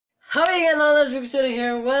How are you getting on? Let's City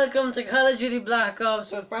here. Welcome to Call of Duty Black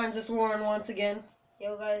Ops with Francis Warren once again.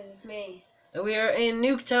 Yo guys, it's me. We are in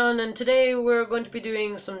Nuketown and today we're going to be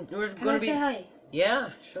doing some... Can I say hi?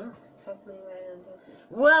 Yeah, sure. Fuck me right in the pussy.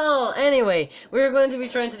 Well, anyway, we're going to be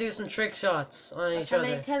trying to do some trick shots on each other.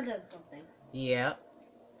 Can I tell them something? Yeah.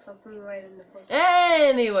 Fuck me right in the pussy.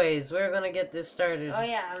 Anyways, we're going to get this started. Oh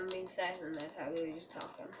yeah, I'm being silent. That's how we were just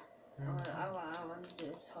talking. I want to do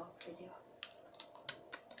a talk video.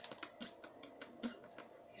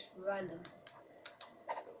 Just random.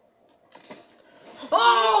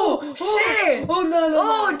 Oh, shit! Oh no!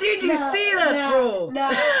 Oh, did you see that, bro?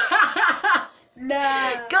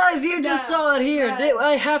 Nah. Guys, you just saw it here.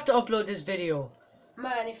 I have to upload this video.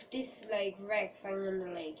 Man, if this like wrecks, I'm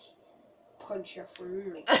gonna like punch your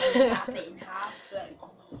phone, like snap it in half, like.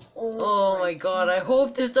 Oh my god! I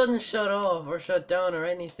hope this doesn't shut off or shut down or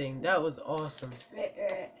anything. That was awesome.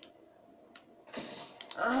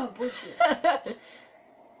 Oh bullshit.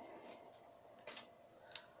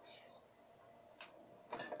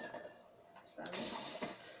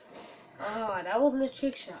 Oh, that wasn't a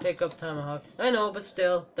trick shot. Pick up Tomahawk. I know, but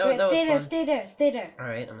still, that was fun. Stay there.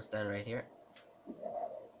 Alright, I'm gonna stand right here.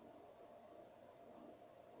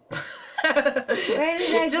 Where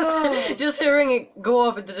did I go? Just hearing it go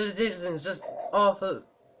off into the distance, just awful.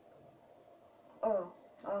 Oh,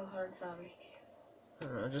 I'm sorry. I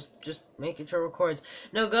don't know, just making sure it records.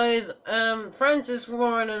 Now, guys, Francis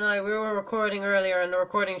Warren and I, we were recording earlier, and the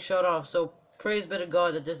recording shut off. So praise be to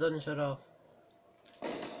God that this doesn't shut off.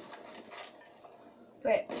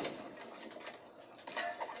 Wait.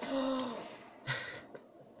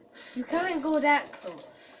 You can't go that close.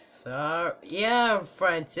 Sorry. Yeah,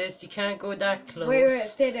 Francis, you can't go that close. Wait,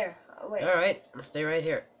 stay there. Wait. Alright, I'll stay right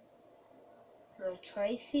here. I'm gonna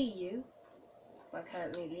try to see you. I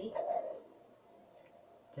can't really.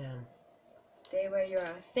 Damn. Stay where you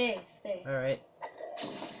are. Stay. Alright.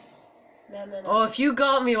 No. Oh, if you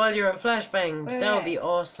got me while you were flashbanged, Wait, that would be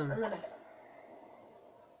awesome. I'm gonna.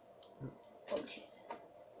 Bullshit.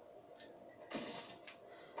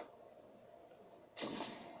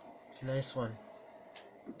 Nice one.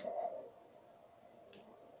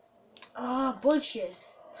 Ah, bullshit.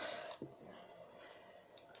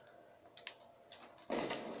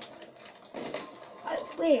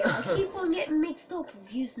 Wait, I keep on getting mixed up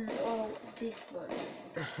with using this one.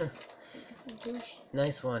 This is bullshit.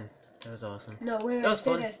 Nice one. That was awesome. No, wait, that was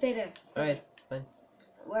fun. Stay there. Alright, fine.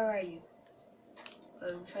 Where are you?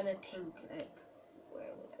 I'm trying to think, like,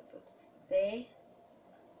 where would I put this?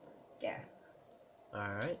 There.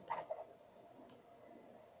 Alright.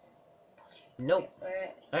 Nope.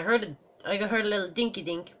 Where? I heard a little dinky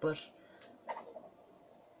dink, but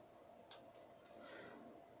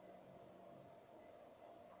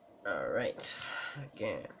alright.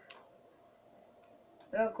 Again.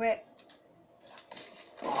 Real quick.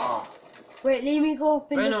 Oh. Wait, let me go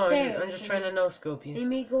up in the stairs. I'm just trying to no-scope you. Let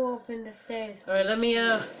me go up in the stairs. Alright, let me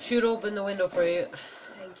shoot open the window for you.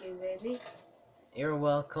 Thank you, baby. You're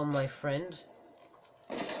welcome, my friend.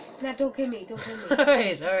 Nah, don't kill me.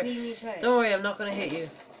 Alright. Leave me try. Don't worry, I'm not gonna hit you.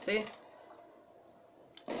 See?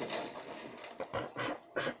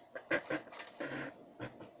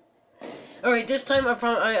 Alright, this time I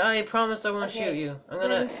promise I won't shoot you. I'm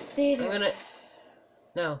gonna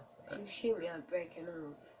no. If you shoot me, I'll break your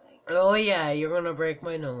nose. Like... Oh yeah, you're gonna break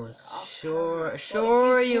my nose. Oh,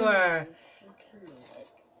 sure you are. If you kill me, like,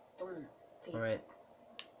 don't. Alright.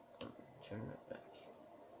 Turn it back.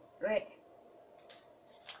 Right.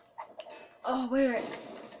 Oh, wait.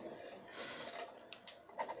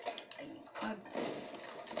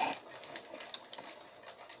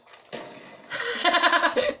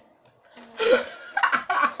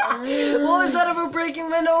 What was that about breaking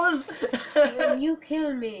my nose? When you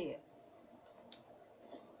kill me.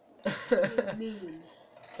 Mean.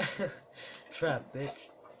 Trap, bitch.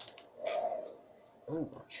 Ooh.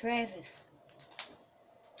 Travis.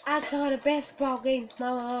 I got a basketball game,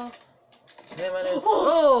 mama. Hey, my name's...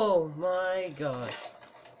 Oh my gosh.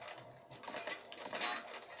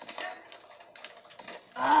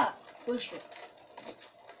 Ah, bullshit.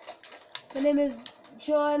 My name is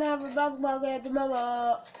John. I have a basketball game,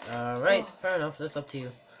 mama. Alright, fair enough. That's up to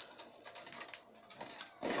you.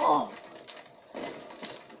 Oh.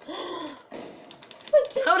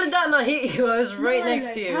 How did that not hit you? I was right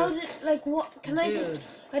next to you. How did, like, what? Can Dude.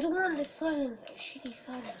 I don't want the silence. Shitty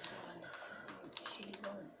silence. I want this shitty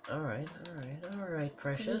one. Alright,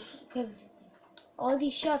 precious. Because all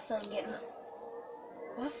these shots I'm getting.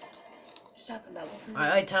 What? Just happened? That wasn't.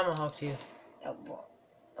 I tomahawked you. That what?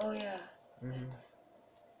 Oh yeah.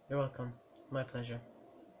 You're welcome. My pleasure.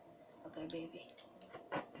 Okay, baby.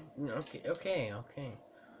 Okay.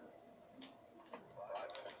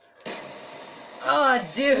 Oh,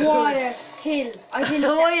 dude. Water kill. I didn't.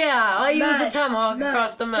 Oh yeah, I used Man, a tomahawk man,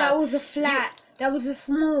 across the map. That was a flat. That was a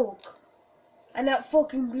smoke. And that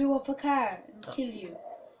fucking blew up a car and killed you.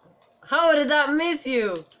 How did that miss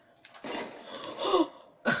you?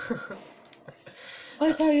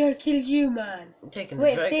 I thought I killed you, man. I'm taking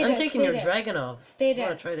Wait, the stay dragon. I'm there, taking stay your there. dragon off. Stay I there.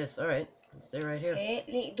 wanna try this. Alright. Stay right here.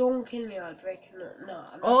 Okay, don't kill me, I'll break your nose. No,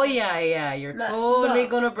 I'm not. Oh yeah, you're Man, totally no,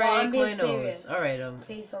 gonna but break I'm being my nose. serious. Alright,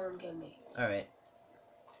 Please don't kill me. alright.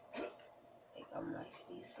 Like, I'm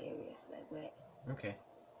actually serious. Like, wait. Okay.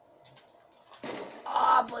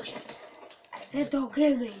 Ah, bullshit. I said don't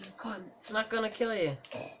kill me, you cunt. Not gonna kill you.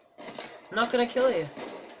 Not gonna kill you.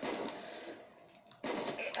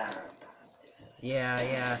 Ah, bastard.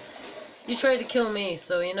 Yeah. You tried to kill me,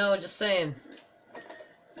 so you know, just saying.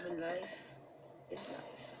 I mean, life is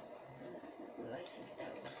life. Life is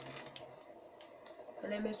down. My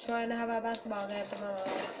name is trying to have a basketball game for my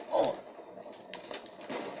Oh!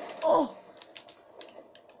 Oh!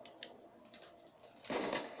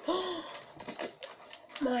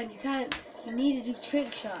 Man, you can't. You need to do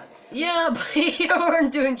trick shots. Yeah, but you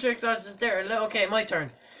weren't doing tricks, I was just there. Okay, my turn.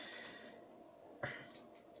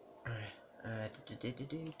 Alright.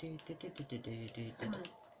 Come on.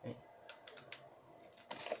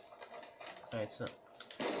 Alright, so.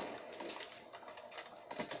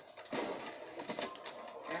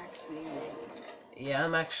 Actually, Yeah,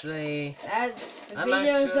 I'm actually. the I'm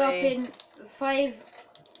video's up actually- in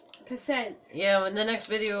 5%. Yeah, when the next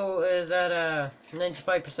video is at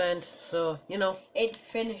 95%, so you know. It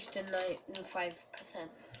finished in 5%.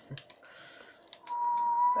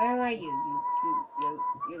 Where are you?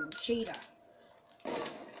 You cheater.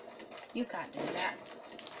 You can't do that.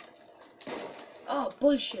 Oh,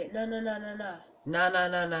 bullshit. No. Nah.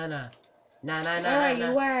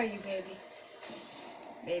 Where are you, baby?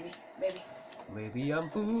 Baby. Maybe I'm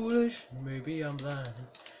foolish, maybe I'm blind,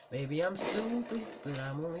 maybe I'm stupid, but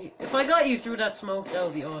I'm only. If I got you through that smoke, that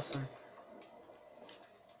would be awesome.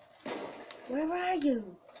 Where are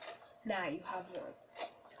you? Nah, you haven't.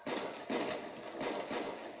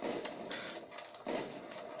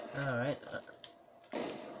 Alright.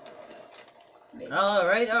 Maybe.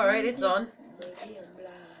 Alright, it's on. Maybe I'm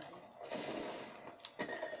blind.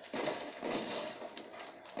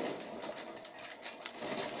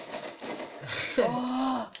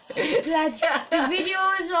 Oh, lads, the video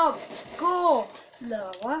is up. Go.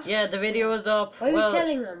 No, what? Yeah, the video is up. Why are well, we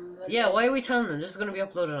telling them? yeah, why are we telling them? This is gonna be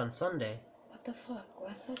uploaded on Sunday. What the fuck?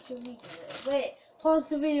 We're such a retard. Wait, pause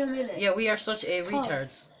the video a minute. Yeah, we are such a Pause.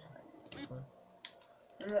 retards.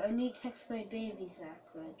 I need to text my baby, Zach.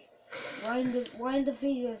 Like, while the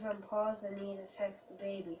video's on pause, I need to text the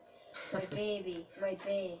baby. My baby, my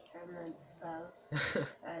bae, I meant cells.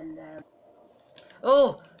 And,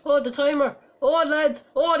 Oh, the timer. Oh, lads.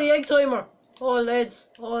 Oh, the egg timer. Oh,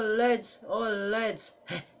 lads.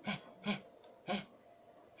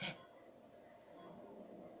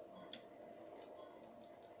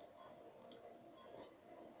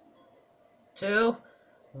 2,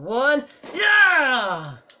 1.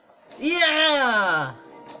 Yeah!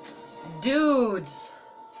 Dudes.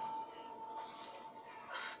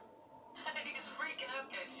 He's freaking out,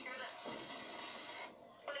 guys. Hear that?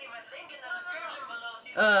 Leave a link in the description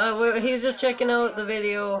below. He's just checking out the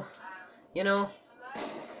video. You know.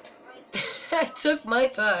 I took my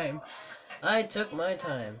time.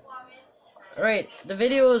 Right, the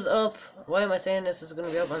video is up. Why am I saying this is gonna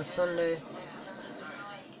be up on Sunday?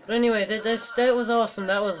 But anyway, that was awesome.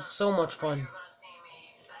 That was so much fun.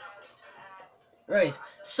 Right,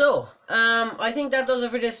 so I think that does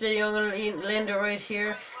it for this video. I'm gonna end it right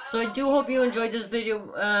here. So I do hope you enjoyed this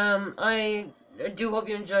video. I do hope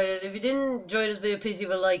you enjoyed it. If you didn't enjoy this video, please leave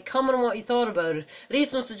a like, comment on what you thought about it. Leave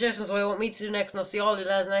some suggestions what you want me to do next, and I'll see all you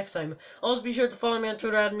lads next time. Also, be sure to follow me on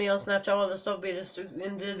Twitter, add me on Snapchat, all the stuff will be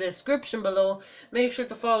in the description below. Make sure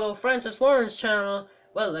to follow Francis Warren's channel.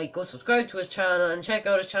 Well, like, go subscribe to his channel and check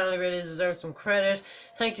out his channel. He really deserves some credit.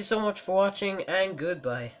 Thank you so much for watching, and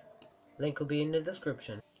goodbye. Link will be in the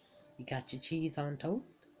description. You got your cheese on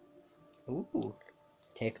toast? Ooh.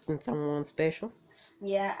 Texting someone special?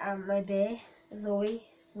 yeah, my bae, Zoe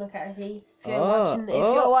McCarthy. If you're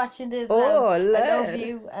Oh, watching this, oh, I lad. love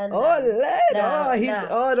you. And, Lad.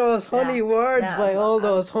 All those honey words by all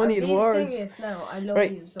those honeyed words. Serious now. I love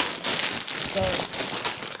Right. you, Zoe.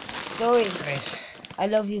 Zoe. Right. I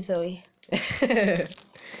love you, Zoe.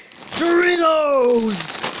 Doritos!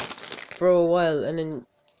 For a while, and then...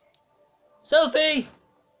 Selfie!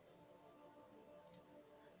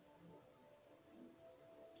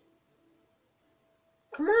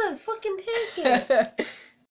 Come on, fucking take it.